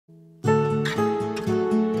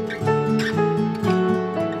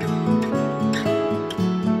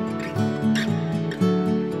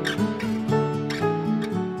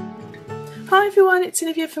it's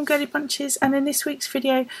Olivia from Girlybunches, and in this week's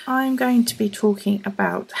video I'm going to be talking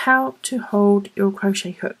about how to hold your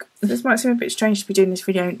crochet hook. This might seem a bit strange to be doing this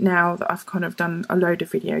video now that I've kind of done a load of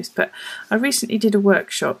videos, but I recently did a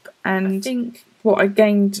workshop, and I think what I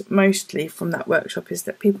gained mostly from that workshop is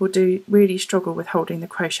that people do really struggle with holding the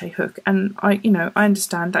crochet hook, and I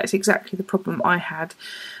understand that is exactly the problem I had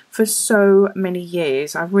for so many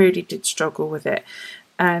years. I really did struggle with it,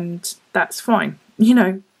 and that's fine.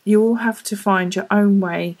 You all have to find your own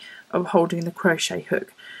way of holding the crochet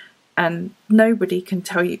hook, and nobody can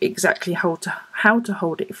tell you exactly how to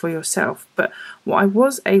hold it for yourself. But what I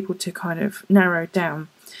was able to kind of narrow down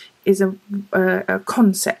is a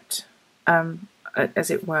concept, as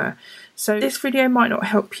it were. So this video might not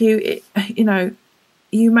help you.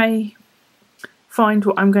 You may find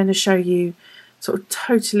what I'm going to show you sort of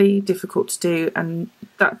totally difficult to do, and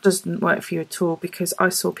that doesn't work for you at all, because I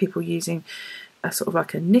saw people using a sort of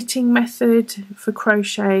like a knitting method for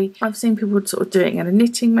crochet. I've seen people sort of doing a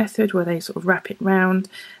knitting method where they sort of wrap it round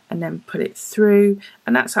and then put it through,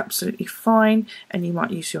 and that's absolutely fine. And you might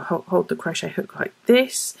use your hold the crochet hook like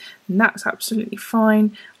this, and that's absolutely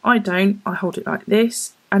fine. I don't. I hold it like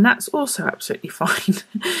this, and that's also absolutely fine.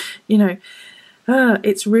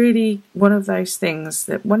 It's really one of those things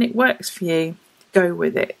that when it works for you, go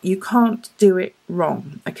with it. You can't do it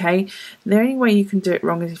wrong, okay? The only way you can do it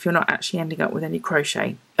wrong is if you're not actually ending up with any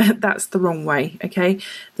crochet. That's the wrong way, okay?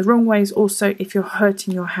 The wrong way is also if you're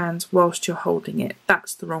hurting your hands whilst you're holding it.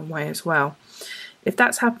 That's the wrong way as well. If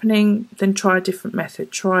that's happening, then try a different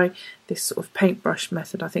method. Try this sort of paintbrush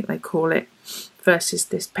method, I think they call it, versus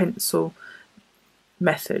this pencil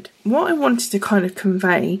method. What I wanted to kind of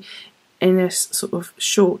convey in this sort of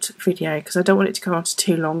short video, because I don't want it to go on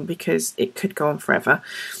too long because it could go on forever,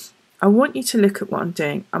 I want you to look at what I'm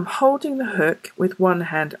doing. I'm holding the hook with one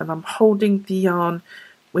hand and I'm holding the yarn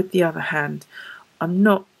with the other hand. I'm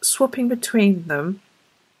not swapping between them.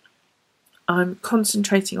 I'm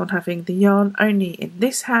concentrating on having the yarn only in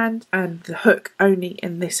this hand and the hook only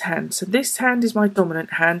in this hand. So this hand is my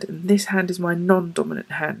dominant hand and this hand is my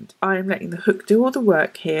non-dominant hand. I am letting the hook do all the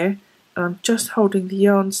work here, and I'm just holding the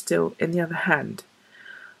yarn still in the other hand.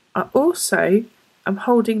 I also am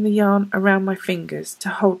holding the yarn around my fingers to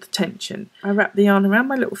hold the tension. I wrap the yarn around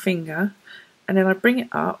my little finger and then I bring it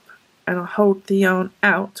up and I hold the yarn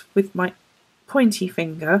out with my pointy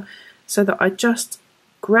finger so that I just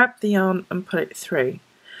grab the yarn and pull it through.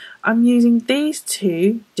 I'm using these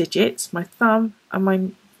two digits, my thumb and my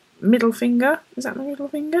middle finger, is that my middle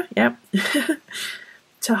finger? Yep,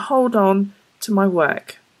 to hold on to my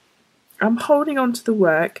work. I'm holding on to the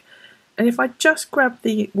work, and if I just grab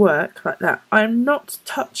the work like that, I'm not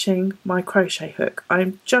touching my crochet hook,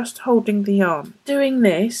 I'm just holding the yarn. Doing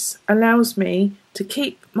this allows me to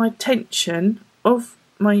keep my tension of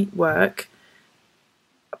my work,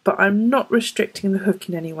 but I'm not restricting the hook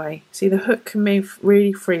in any way. See, the hook can move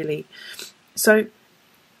really freely. So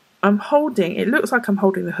I'm holding, it looks like I'm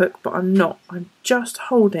holding the hook, but I'm not. I'm just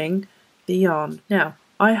holding the yarn. Now,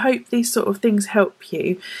 I hope these sort of things help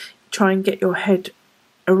you try and get your head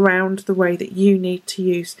around the way that you need to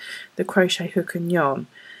use the crochet hook and yarn.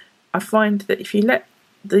 I find that if you let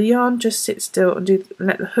the yarn just sit still and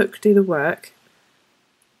let the hook do the work,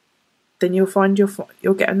 then you'll find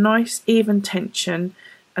you'll get a nice even tension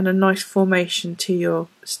and a nice formation to your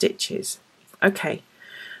stitches. Okay,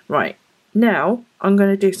 right, now I'm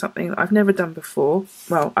going to do something that I've never done before.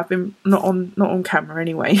 Well, I've been not on camera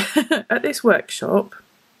anyway. At this workshop,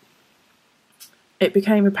 it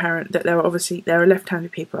became apparent that there are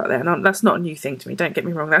left-handed people out there, and that's not a new thing to me, don't get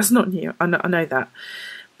me wrong, that's not new, I know that,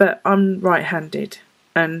 but I'm right-handed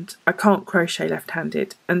and I can't crochet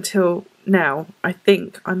left-handed until now. I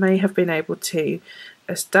think I may have been able to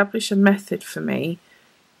establish a method for me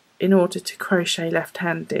in order to crochet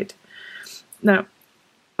left-handed. Now,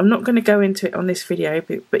 I'm not going to go into it on this video,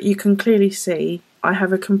 but you can clearly see I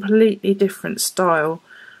have a completely different style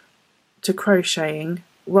to crocheting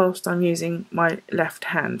whilst I'm using my left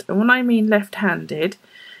hand. And when I mean left-handed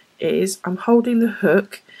is I'm holding the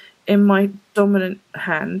hook in my dominant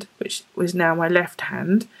hand, which was now my left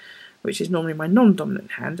hand, which is normally my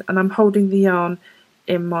non-dominant hand, and I'm holding the yarn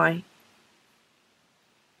in my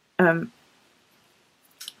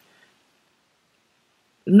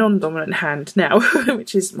non-dominant hand now,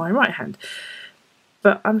 which is my right hand.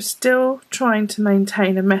 But I'm still trying to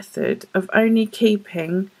maintain a method of only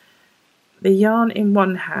keeping the yarn in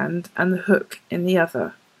one hand and the hook in the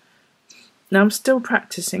other. Now I'm still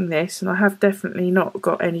practicing this, and I have definitely not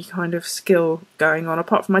got any kind of skill going on,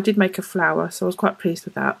 apart from I did make a flower, so I was quite pleased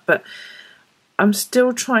with that, but I'm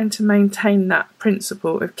still trying to maintain that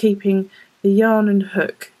principle of keeping the yarn and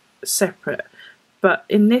hook separate. but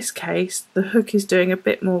in this case the hook is doing a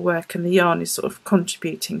bit more work and the yarn is sort of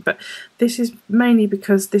contributing, but this is mainly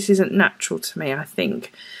because this isn't natural to me, I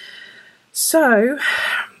think. So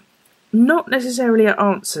not necessarily an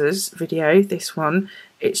answers video, this one,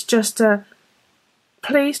 it's just a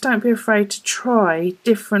please don't be afraid to try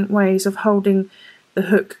different ways of holding the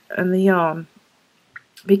hook and the yarn,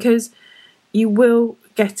 because you will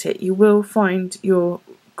get it, you will find your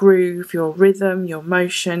groove, your rhythm, your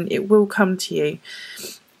motion, it will come to you.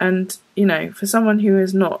 And you know, for someone who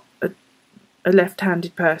is not a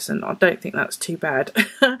left-handed person, I don't think that's too bad.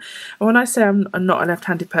 When I say I'm not a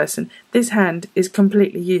left-handed person, this hand is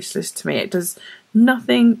completely useless to me. It does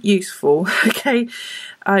nothing useful. Okay,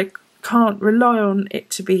 I can't rely on it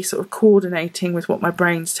to be sort of coordinating with what my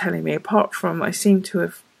brain's telling me, apart from I seem to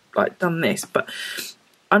have like done this, but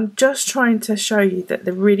I'm just trying to show you that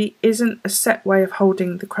there really isn't a set way of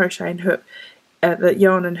holding the crochet and hook, the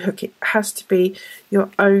yarn and hook. It has to be your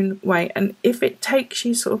own way, and if it takes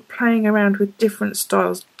you sort of playing around with different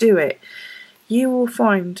styles, do it. You will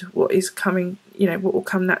find what is coming, you know, what will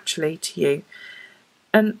come naturally to you.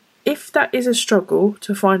 And if that is a struggle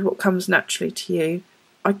to find what comes naturally to you,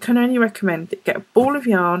 I can only recommend that get a ball of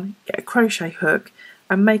yarn, get a crochet hook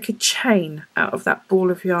and make a chain out of that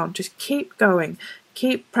ball of yarn. Just keep going,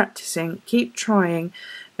 keep practicing, keep trying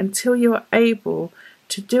until you are able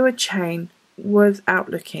to do a chain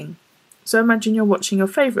without looking. So imagine you're watching your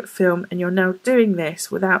favourite film and you're now doing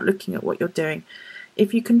this without looking at what you're doing.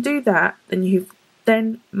 If you can do that, then you've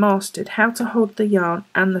then mastered how to hold the yarn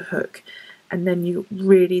and the hook, and then you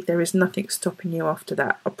really, there is nothing stopping you after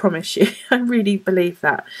that. I promise you. I really believe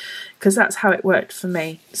that, because that's how it worked for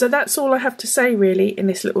me. So that's all I have to say really in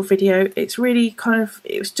this little video. It's really kind of,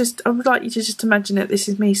 it was just, I would like you to just imagine that this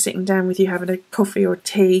is me sitting down with you having a coffee or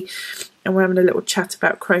tea, and we're having a little chat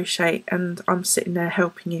about crochet, and I'm sitting there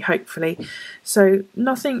helping you, hopefully. So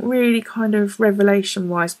nothing really kind of revelation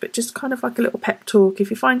wise, but just kind of like a little pep talk. If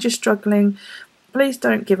you find you're struggling, please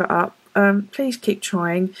don't give it up. Please keep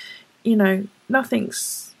trying. You know, nothing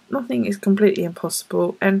is completely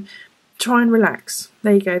impossible, and try and relax.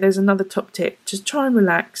 There you go, there's another top tip. Just try and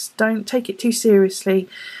relax, don't take it too seriously.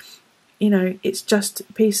 You know, it's just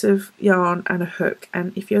a piece of yarn and a hook,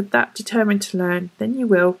 and if you're that determined to learn, then you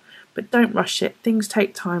will, but don't rush it. Things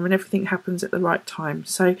take time and everything happens at the right time.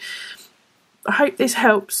 So I hope this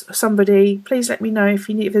helps somebody. Please let me know if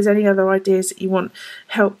there's any other ideas that you want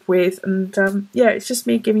help with. And yeah, it's just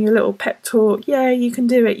me giving you a little pep talk. Yeah, you can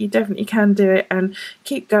do it. You definitely can do it. And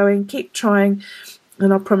keep going, keep trying.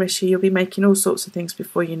 And I promise you'll be making all sorts of things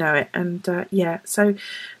before you know it. And yeah, so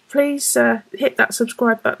please hit that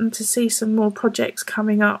subscribe button to see some more projects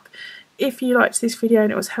coming up. If you liked this video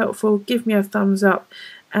and it was helpful, give me a thumbs up.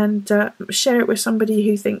 And share it with somebody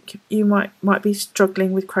who think you might be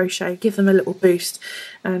struggling with crochet. Give them a little boost.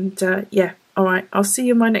 And yeah, alright, I'll see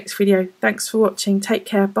you in my next video. Thanks for watching. Take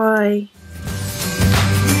care. Bye.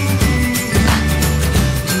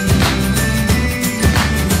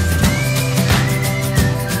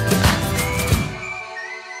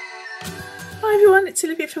 It's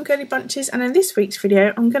Olivia from Girlybunches, and in this week's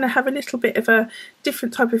video I'm going to have a little bit of a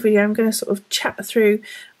different type of video. I'm going to sort of chat through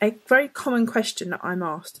a very common question that I'm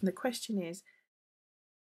asked, and the question is,